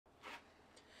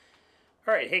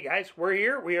All right, hey guys, we're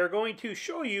here. We are going to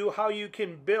show you how you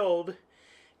can build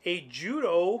a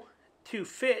Judo to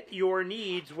fit your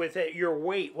needs with your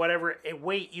weight, whatever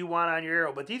weight you want on your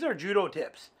arrow. But these are Judo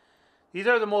tips. These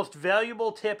are the most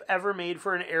valuable tip ever made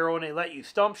for an arrow, and they let you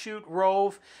stump shoot,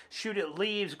 rove, shoot at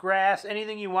leaves, grass,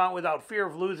 anything you want without fear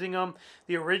of losing them.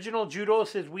 The original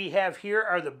Judos we have here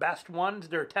are the best ones.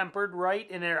 They're tempered right,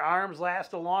 and their arms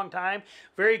last a long time.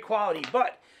 Very quality,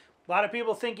 but a lot of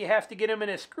people think you have to get them in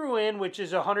a screw-in, which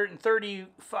is 130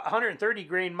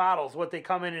 grain models. What they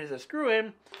come in is a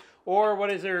screw-in, or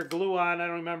what is their glue-on? I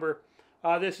don't remember.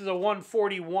 This is a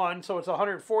 141, so it's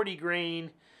 140 grain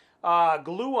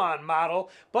glue-on model.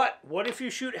 But what if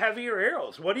you shoot heavier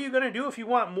arrows? What are you going to do if you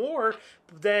want more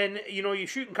than, you're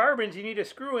shooting carbons, you need a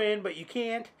screw-in, but you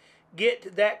can't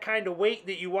get that kind of weight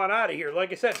that you want out of here.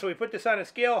 Like I said, so we put this on a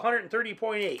scale,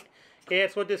 130.8. Okay,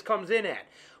 that's what this comes in at.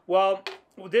 Well,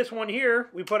 this one here,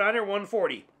 we put on there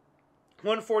 140.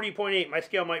 140.8. My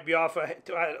scale might be off.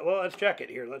 Well, let's check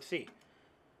it here. Let's see.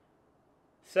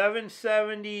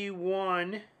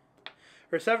 771,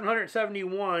 or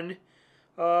 771.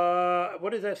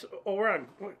 What is that? Oh, we're on,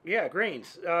 yeah,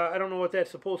 grains. I don't know what that's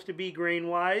supposed to be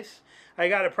grain-wise. I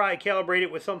got to probably calibrate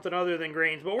it with something other than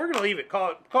grains, but we're going to leave it.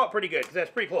 Call it pretty good, because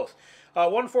that's pretty close.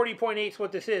 140.8 is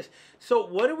what this is. So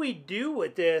what do we do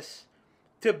with this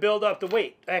to build up the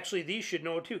weight? Actually, these should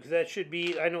know too, because that should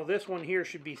be, I know this one here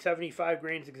should be 75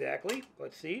 grains exactly.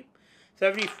 Let's see.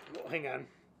 70, hang on.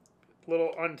 A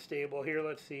little unstable here.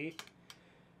 Let's see.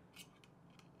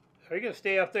 Are you going to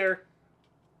stay up there?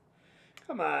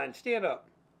 Come on, stand up.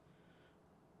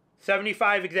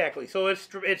 75 exactly. So it's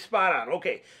spot on.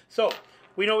 Okay, so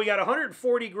we know we got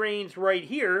 140 grains right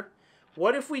here.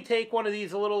 What if we take one of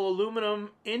these little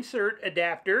aluminum insert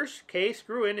adapters, okay,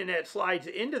 screw in, and that slides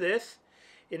into this.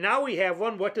 And now we have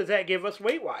one. What does that give us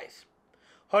weight-wise?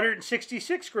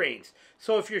 166 grains.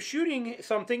 So if you're shooting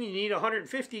something, you need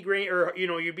 150 grain, or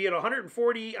you'd be at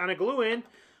 140 on a glue-in,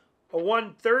 a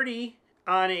 130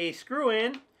 on a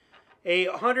screw-in, a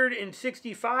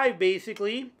 165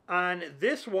 basically on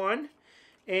this one.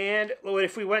 And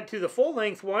if we went to the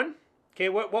full-length one, okay,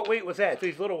 what weight was that?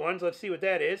 These little ones. Let's see what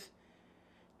that is.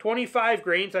 25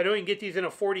 grains. I know you can get these in a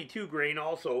 42 grain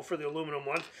also for the aluminum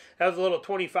ones. That was a little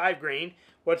 25 grain.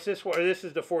 What's this one? This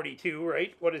is the 42,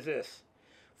 right? What is this?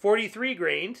 43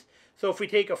 grains. So if we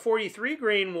take a 43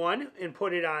 grain one and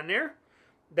put it on there,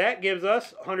 that gives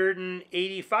us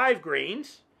 185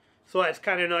 grains. So that's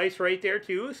kind of nice right there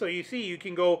too. So you see, you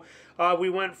can go,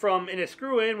 we went from, in a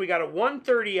screw-in, we got a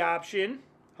 130 option,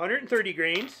 130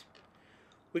 grains.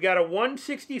 We got a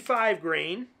 165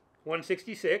 grain,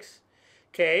 166.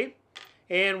 Okay,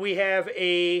 and we have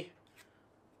a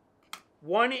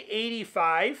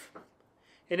 185,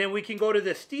 and then we can go to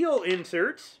the steel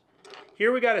inserts.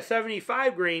 Here we got a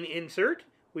 75 grain insert.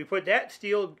 We put that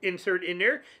steel insert in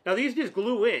there. Now these just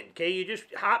glue in, okay? You just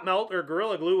hot melt or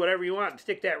Gorilla Glue, whatever you want, and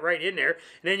stick that right in there.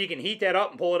 And then you can heat that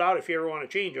up and pull it out if you ever want to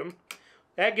change them.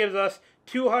 That gives us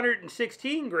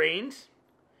 216 grains.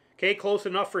 Okay, close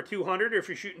enough for 200. Or if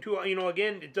you're shooting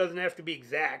again, it doesn't have to be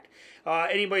exact.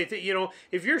 Anybody,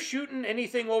 if you're shooting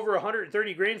anything over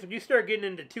 130 grains, when you start getting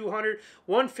into 200,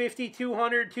 150,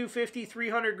 200, 250,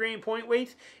 300 grain point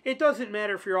weights, it doesn't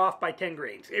matter if you're off by 10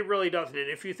 grains. It really doesn't.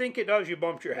 And if you think it does, you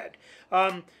bumped your head.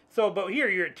 But here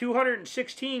you're at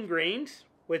 216 grains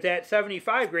with that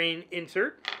 75 grain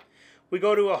insert. We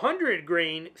go to 100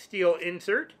 grain steel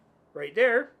insert right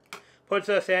there. Puts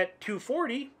us at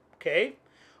 240, okay?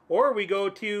 Or we go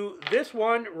to this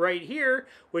one right here,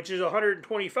 which is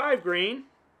 125 grain,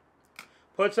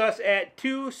 puts us at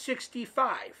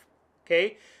 265.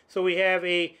 Okay, so we have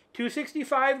a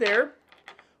 265 there,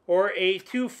 or a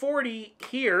 240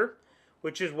 here,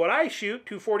 which is what I shoot,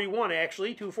 241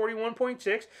 actually,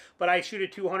 241.6, but I shoot a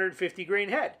 250 grain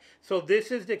head. So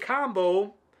this is the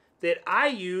combo that I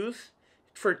use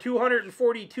for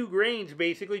 242 grains,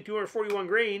 basically 241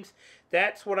 grains.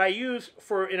 That's what I use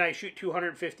for, and I shoot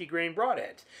 250 grain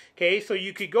broadheads. Okay, so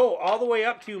you could go all the way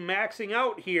up to maxing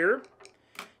out here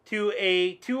to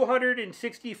a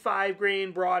 265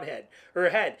 grain broadhead, or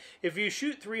head. If you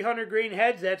shoot 300 grain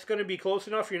heads, that's going to be close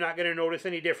enough. You're not going to notice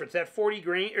any difference. That 40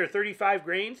 grain, or 35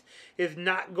 grains is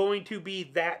not going to be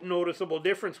that noticeable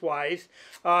difference-wise.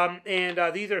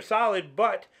 These are solid,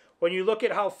 but when you look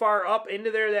at how far up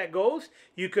into there that goes,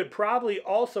 you could probably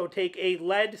also take a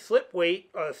lead slip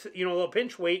weight, a little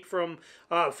pinch weight from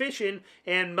fishing,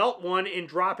 and melt one and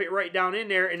drop it right down in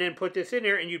there, and then put this in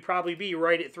there, and you'd probably be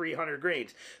right at 300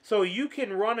 grains. So you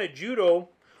can run a Judo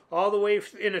all the way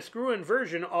in a screw-in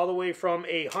version, all the way from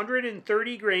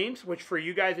 130 grains, which for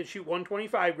you guys that shoot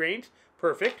 125 grains,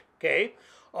 perfect, okay,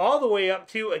 all the way up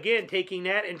to, again, taking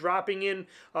that and dropping in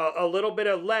a little bit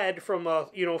of lead from a,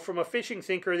 from a fishing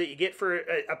sinker that you get for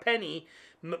a penny,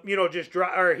 just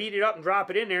heat it up and drop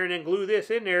it in there and then glue this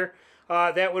in there.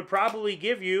 That would probably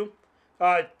give you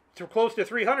close to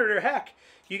 300, or heck,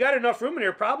 you got enough room in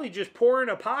there, probably just pouring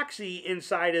epoxy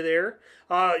inside of there,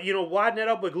 wadding it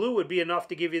up with glue would be enough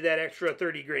to give you that extra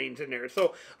 30 grains in there.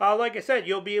 So, like I said,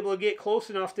 you'll be able to get close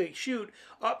enough to shoot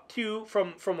up to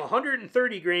from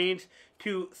 130 grains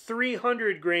to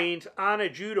 300 grains on a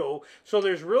Judo. So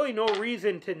there's really no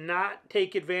reason to not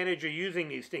take advantage of using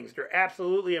these things. They're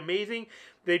absolutely amazing.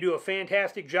 They do a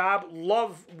fantastic job.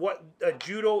 Love what a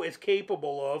Judo is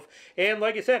capable of. And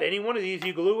like I said, any one of these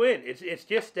you glue in. It's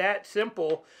just that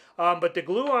simple. But the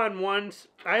glue-on ones,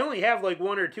 I only have like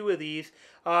 1 or 2 of these.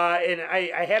 And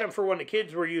I had them for when the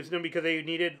kids were using them because they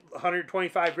needed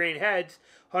 125 grain heads,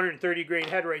 130 grain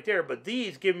head right there. But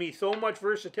these give me so much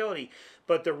versatility.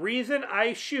 But the reason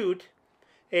I shoot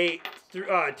a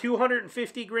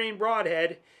 250 grain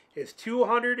broadhead is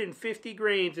 250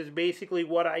 grains is basically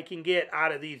what I can get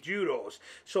out of these Judos.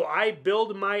 So I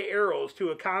build my arrows to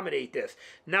accommodate this.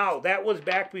 Now, that was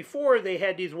back before they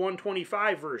had these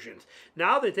 125 versions.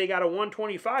 Now that they got a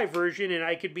 125 version and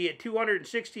I could be at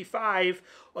 265,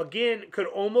 again, could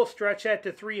almost stretch that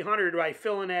to 300 by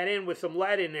filling that in with some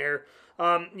lead in there.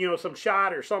 Some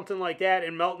shot or something like that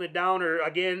and melting it down, or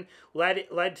again, lead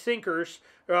sinkers,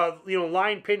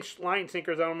 line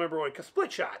sinkers, I don't remember what, a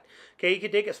split shot. Okay, you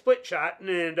could take a split shot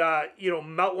and,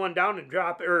 melt one down and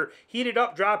drop it, or heat it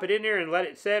up, drop it in there and let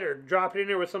it set, or drop it in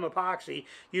there with some epoxy.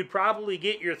 You'd probably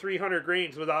get your 300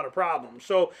 grains without a problem.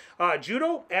 So,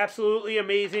 Judo, absolutely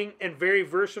amazing and very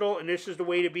versatile, and this is the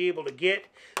way to be able to get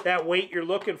that weight you're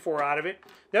looking for out of it.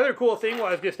 The other cool thing while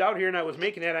I was just out here and I was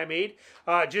making that, I made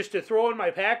just to throw in my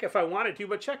pack if I wanted to,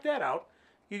 but check that out.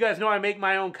 You guys know I make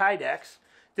my own kydex.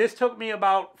 This took me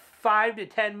about 5 to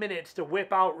 10 minutes to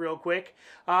whip out real quick,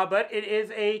 but it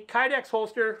is a kydex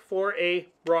holster for a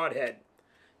broadhead.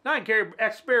 Now I can carry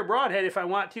a spare broadhead if I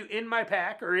want to in my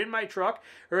pack or in my truck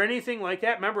or anything like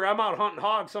that. Remember, I'm out hunting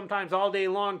hogs sometimes all day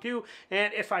long too,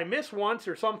 and if I miss once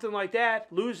or something like that,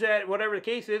 lose that, whatever the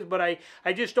case is, but I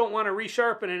just don't want to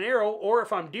resharpen an arrow, or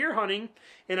if I'm deer hunting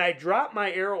and I drop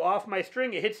my arrow off my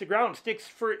string, it hits the ground, sticks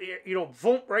for,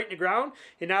 voom, right in the ground,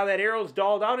 and now that arrow's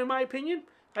dulled out, in my opinion,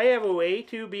 I have a way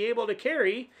to be able to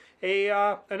carry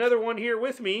another one here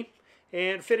with me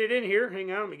and fit it in here.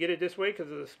 Hang on, let me get it this way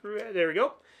because of the screw head. There we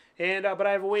go. And but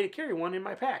I have a way to carry one in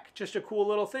my pack. Just a cool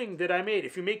little thing that I made.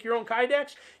 If you make your own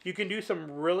kydex, you can do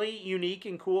some really unique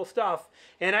and cool stuff.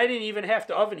 And I didn't even have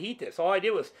to oven heat this. All I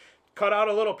did was cut out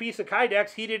a little piece of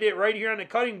kydex, heated it right here on the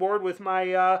cutting board with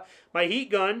my my heat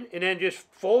gun, and then just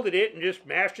folded it and just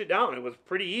mashed it down. It was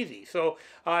pretty easy. So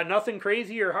nothing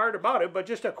crazy or hard about it, but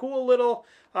just a cool little,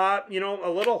 a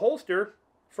little holster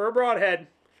for a broadhead.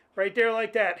 Right there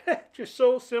like that. Just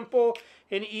so simple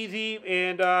and easy,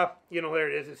 and there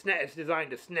it is. It's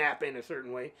designed to snap in a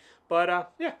certain way.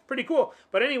 But yeah, pretty cool.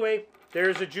 But anyway,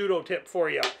 there's a Judo tip for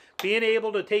you. Being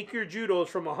able to take your Judos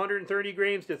from 130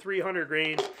 grains to 300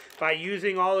 grains by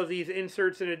using all of these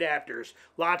inserts and adapters.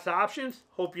 Lots of options.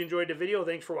 Hope you enjoyed the video.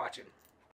 Thanks for watching.